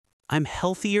I'm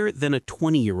healthier than a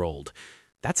 20-year-old.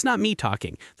 That's not me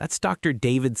talking. That's Dr.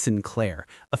 David Sinclair,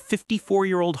 a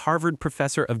 54-year-old Harvard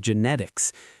professor of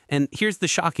genetics. And here's the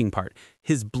shocking part.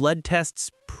 His blood tests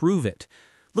prove it.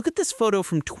 Look at this photo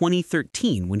from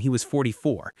 2013 when he was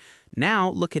 44. Now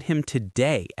look at him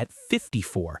today at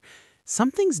 54.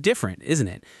 Something's different, isn't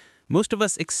it? Most of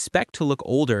us expect to look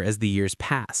older as the years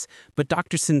pass, but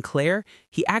Dr. Sinclair,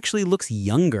 he actually looks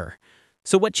younger.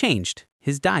 So what changed?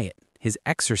 His diet, his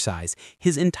exercise,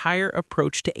 his entire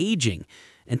approach to aging.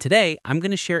 And today, I'm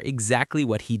going to share exactly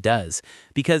what he does.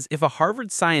 Because if a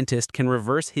Harvard scientist can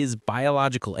reverse his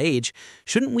biological age,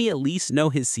 shouldn't we at least know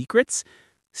his secrets?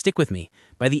 Stick with me.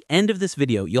 By the end of this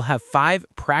video, you'll have 5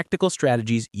 practical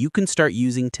strategies you can start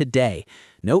using today.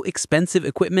 No expensive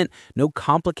equipment, no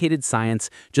complicated science,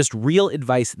 just real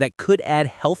advice that could add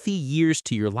healthy years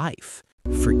to your life.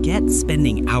 Forget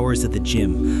spending hours at the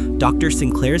gym. Dr.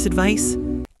 Sinclair's advice?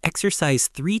 Exercise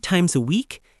 3 times a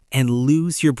week and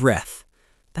lose your breath.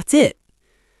 That's it.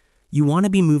 You want to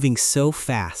be moving so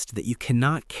fast that you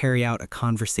cannot carry out a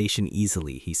conversation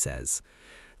easily, he says.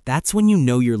 That's when you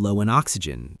know you're low in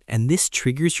oxygen, and this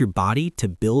triggers your body to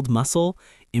build muscle,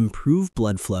 improve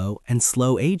blood flow, and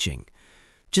slow aging.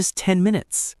 Just 10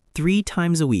 minutes, 3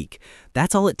 times a week.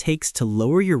 That's all it takes to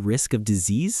lower your risk of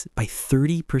disease by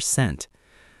 30%.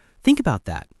 Think about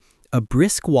that. A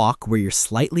brisk walk where you're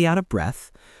slightly out of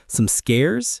breath, some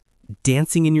scares,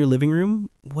 dancing in your living room,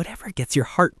 whatever gets your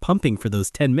heart pumping for those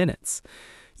 10 minutes.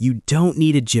 You don't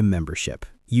need a gym membership.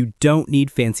 You don't need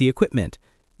fancy equipment.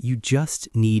 You just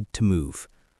need to move.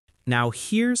 Now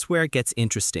here's where it gets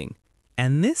interesting,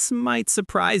 and this might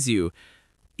surprise you.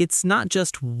 It's not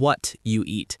just what you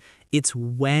eat, it's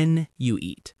when you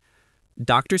eat.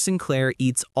 Dr. Sinclair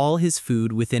eats all his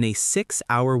food within a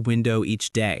 6-hour window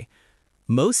each day.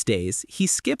 Most days, he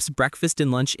skips breakfast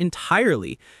and lunch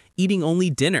entirely, eating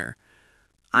only dinner.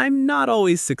 I'm not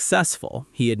always successful,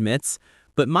 he admits,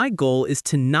 but my goal is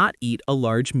to not eat a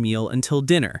large meal until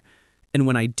dinner. And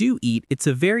when I do eat, it's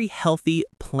a very healthy,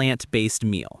 plant-based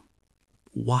meal.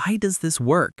 Why does this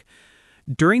work?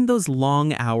 During those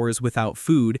long hours without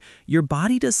food, your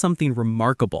body does something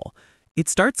remarkable. It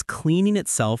starts cleaning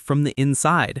itself from the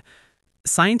inside.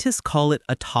 Scientists call it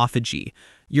autophagy,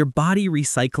 your body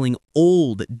recycling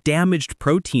old, damaged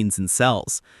proteins and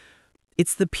cells.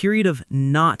 It's the period of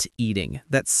not eating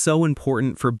that's so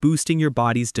important for boosting your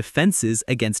body's defenses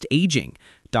against aging,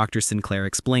 Dr. Sinclair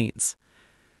explains.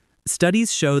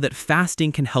 Studies show that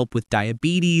fasting can help with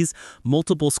diabetes,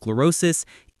 multiple sclerosis,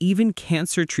 even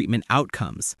cancer treatment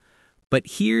outcomes. But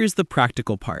here's the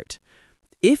practical part.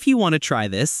 If you want to try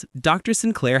this, Dr.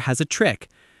 Sinclair has a trick.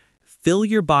 Fill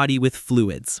your body with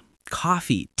fluids,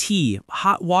 coffee, tea,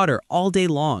 hot water all day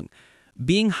long.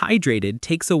 Being hydrated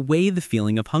takes away the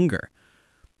feeling of hunger.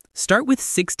 Start with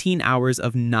 16 hours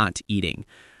of not eating.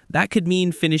 That could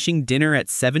mean finishing dinner at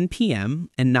 7 p.m.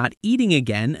 and not eating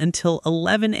again until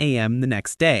 11 a.m. the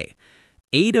next day.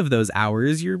 8 of those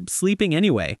hours you're sleeping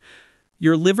anyway.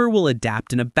 Your liver will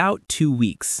adapt in about 2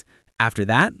 weeks. After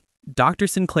that, Dr.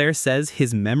 Sinclair says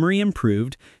his memory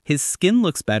improved, his skin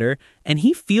looks better, and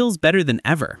he feels better than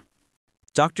ever.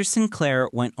 Dr. Sinclair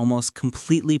went almost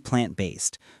completely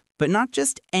plant-based, but not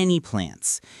just any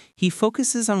plants. He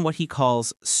focuses on what he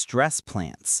calls stress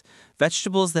plants,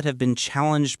 vegetables that have been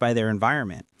challenged by their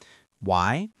environment.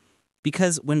 Why?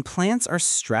 Because when plants are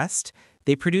stressed,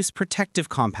 they produce protective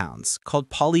compounds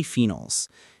called polyphenols.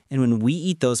 And when we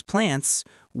eat those plants,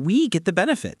 we get the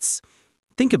benefits.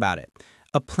 Think about it.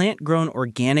 A plant grown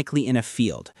organically in a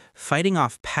field, fighting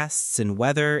off pests and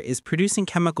weather, is producing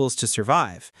chemicals to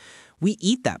survive. We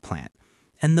eat that plant,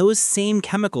 and those same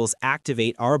chemicals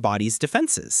activate our body's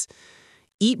defenses.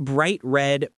 Eat bright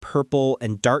red, purple,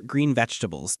 and dark green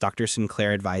vegetables, Dr.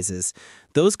 Sinclair advises.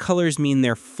 Those colors mean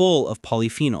they're full of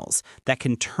polyphenols that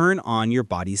can turn on your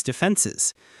body's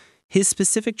defenses. His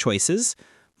specific choices: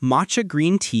 matcha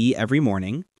green tea every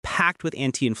morning, packed with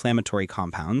anti-inflammatory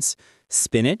compounds;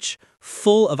 spinach,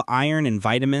 full of iron and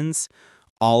vitamins;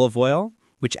 olive oil,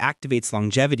 which activates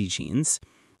longevity genes;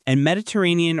 and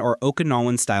Mediterranean or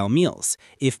Okinawan-style meals,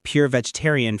 if pure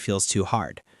vegetarian feels too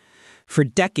hard. For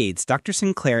decades, Dr.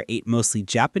 Sinclair ate mostly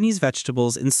Japanese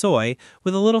vegetables and soy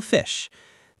with a little fish.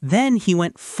 Then he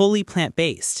went fully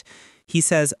plant-based. He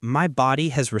says, "My body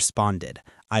has responded.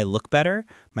 I look better,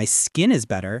 my skin is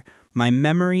better, my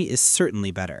memory is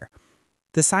certainly better."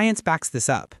 The science backs this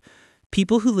up.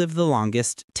 People who live the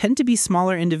longest tend to be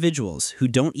smaller individuals who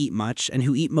don't eat much and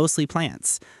who eat mostly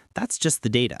plants. That's just the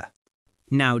data.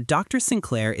 Now, Dr.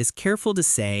 Sinclair is careful to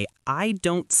say, I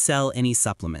don't sell any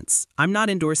supplements. I'm not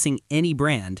endorsing any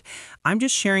brand. I'm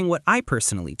just sharing what I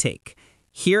personally take.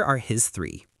 Here are his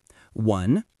 3.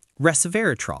 1.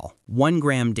 Resveratrol, 1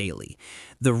 gram daily,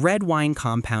 the red wine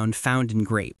compound found in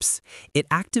grapes. It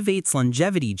activates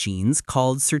longevity genes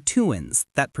called sirtuins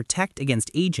that protect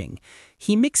against aging.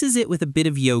 He mixes it with a bit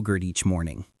of yogurt each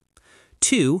morning.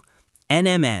 2.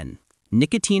 NMN,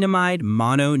 nicotinamide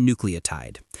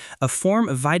mononucleotide, a form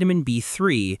of vitamin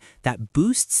B3 that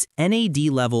boosts NAD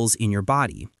levels in your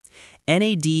body.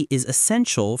 NAD is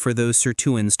essential for those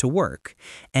sirtuins to work,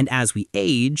 and as we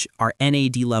age, our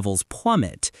NAD levels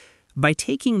plummet. By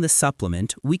taking the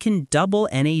supplement, we can double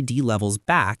NAD levels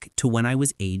back to when I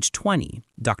was age 20,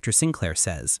 Dr. Sinclair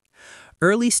says.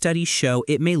 Early studies show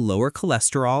it may lower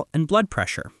cholesterol and blood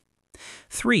pressure.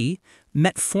 3.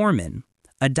 Metformin,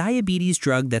 a diabetes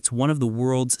drug that's one of the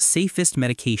world's safest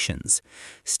medications.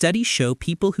 Studies show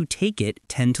people who take it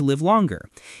tend to live longer,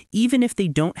 even if they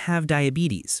don't have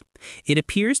diabetes. It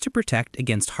appears to protect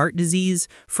against heart disease,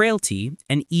 frailty,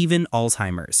 and even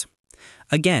Alzheimer's.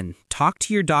 Again, talk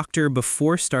to your doctor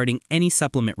before starting any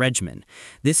supplement regimen.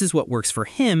 This is what works for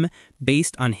him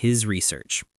based on his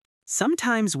research.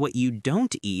 Sometimes what you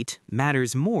don't eat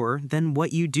matters more than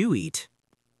what you do eat.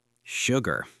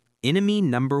 Sugar, enemy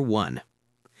number 1.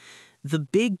 The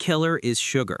big killer is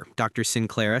sugar, Dr.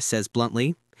 Sinclair says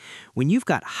bluntly. When you've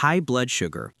got high blood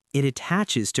sugar, it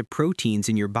attaches to proteins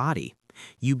in your body.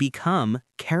 You become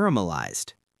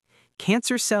caramelized.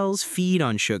 Cancer cells feed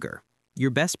on sugar. Your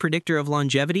best predictor of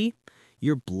longevity?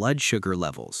 Your blood sugar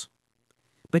levels.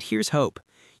 But here's hope.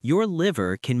 Your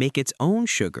liver can make its own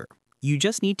sugar. You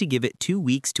just need to give it 2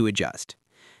 weeks to adjust.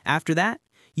 After that,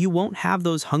 you won't have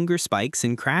those hunger spikes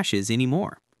and crashes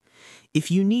anymore.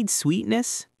 If you need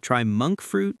sweetness, try monk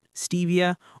fruit,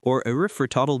 stevia, or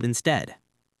erythritol instead.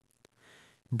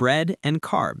 Bread and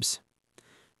carbs.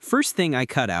 First thing I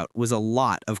cut out was a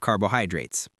lot of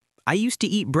carbohydrates. I used to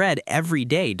eat bread every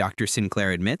day, Dr.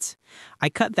 Sinclair admits. I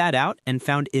cut that out and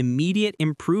found immediate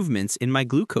improvements in my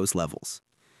glucose levels.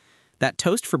 That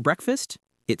toast for breakfast?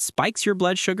 It spikes your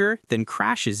blood sugar, then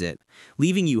crashes it,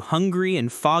 leaving you hungry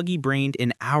and foggy-brained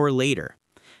an hour later.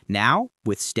 Now,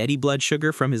 with steady blood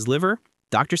sugar from his liver,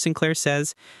 Dr. Sinclair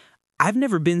says, I've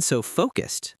never been so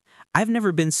focused. I've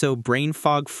never been so brain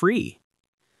fog-free.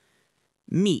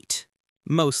 Meat,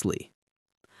 mostly.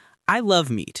 I love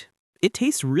meat. It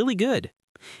tastes really good.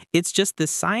 It's just the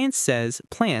science says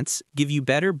plants give you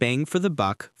better bang for the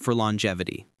buck for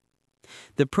longevity.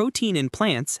 The protein in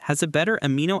plants has a better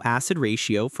amino acid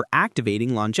ratio for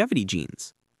activating longevity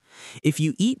genes. If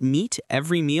you eat meat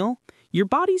every meal, your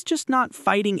body's just not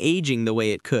fighting aging the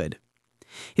way it could.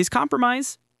 His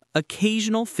compromise?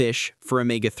 Occasional fish for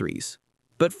omega-3s,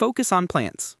 but focus on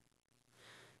plants.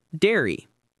 Dairy.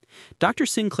 Dr.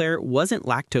 Sinclair wasn't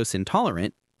lactose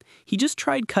intolerant. He just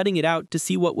tried cutting it out to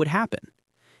see what would happen.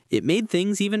 It made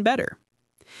things even better.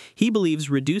 He believes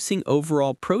reducing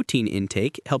overall protein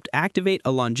intake helped activate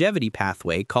a longevity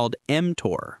pathway called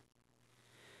mTOR.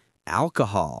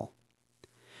 Alcohol.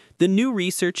 The new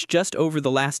research just over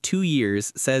the last 2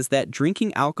 years says that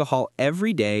drinking alcohol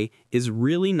every day is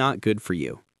really not good for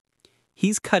you.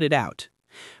 He's cut it out.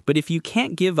 But if you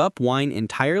can't give up wine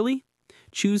entirely,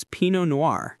 choose Pinot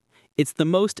Noir. It's the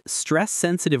most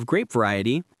stress-sensitive grape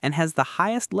variety and has the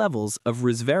highest levels of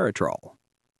resveratrol.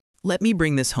 Let me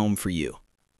bring this home for you.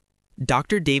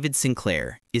 Dr. David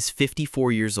Sinclair is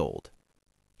 54 years old.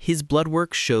 His blood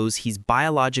work shows he's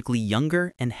biologically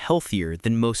younger and healthier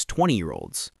than most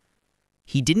 20-year-olds.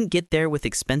 He didn't get there with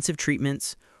expensive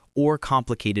treatments or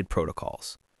complicated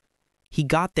protocols. He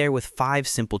got there with 5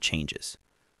 simple changes.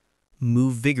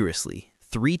 Move vigorously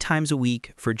 3 times a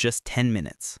week for just 10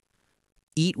 minutes.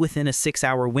 Eat within a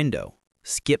 6-hour window.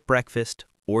 Skip breakfast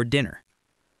or dinner.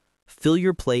 Fill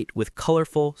your plate with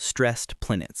colorful, stressed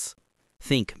plants.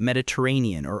 Think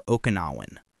Mediterranean or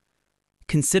Okinawan.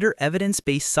 Consider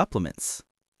evidence-based supplements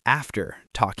after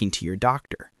talking to your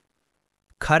doctor.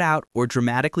 Cut out or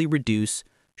dramatically reduce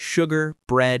sugar,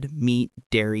 bread, meat,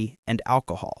 dairy, and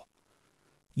alcohol.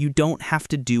 You don't have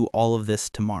to do all of this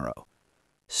tomorrow.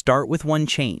 Start with one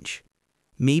change.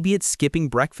 Maybe it's skipping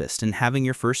breakfast and having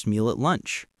your first meal at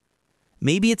lunch.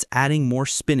 Maybe it's adding more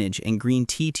spinach and green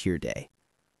tea to your day.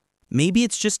 Maybe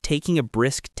it's just taking a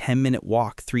brisk 10-minute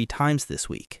walk 3 times this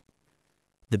week.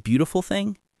 The beautiful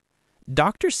thing?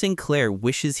 Dr. Sinclair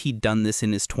wishes he'd done this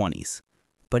in his 20s,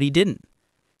 but he didn't.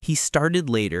 He started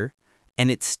later,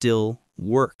 and it still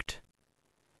worked.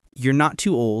 You're not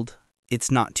too old,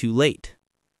 it's not too late.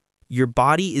 Your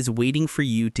body is waiting for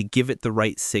you to give it the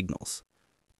right signals.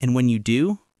 And when you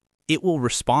do, it will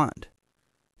respond.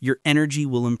 Your energy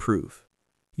will improve.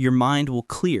 Your mind will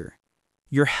clear.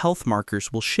 Your health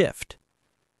markers will shift.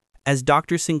 As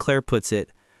Dr. Sinclair puts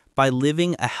it, by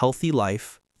living a healthy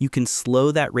life, you can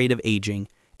slow that rate of aging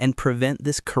and prevent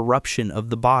this corruption of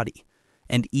the body,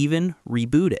 and even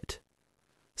reboot it.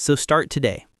 So start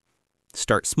today.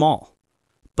 Start small,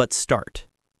 but start.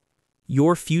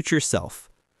 Your future self,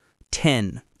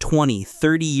 10, 20,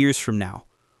 30 years from now,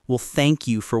 will thank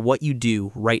you for what you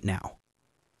do right now.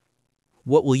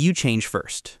 What will you change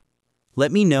first?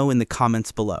 Let me know in the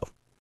comments below.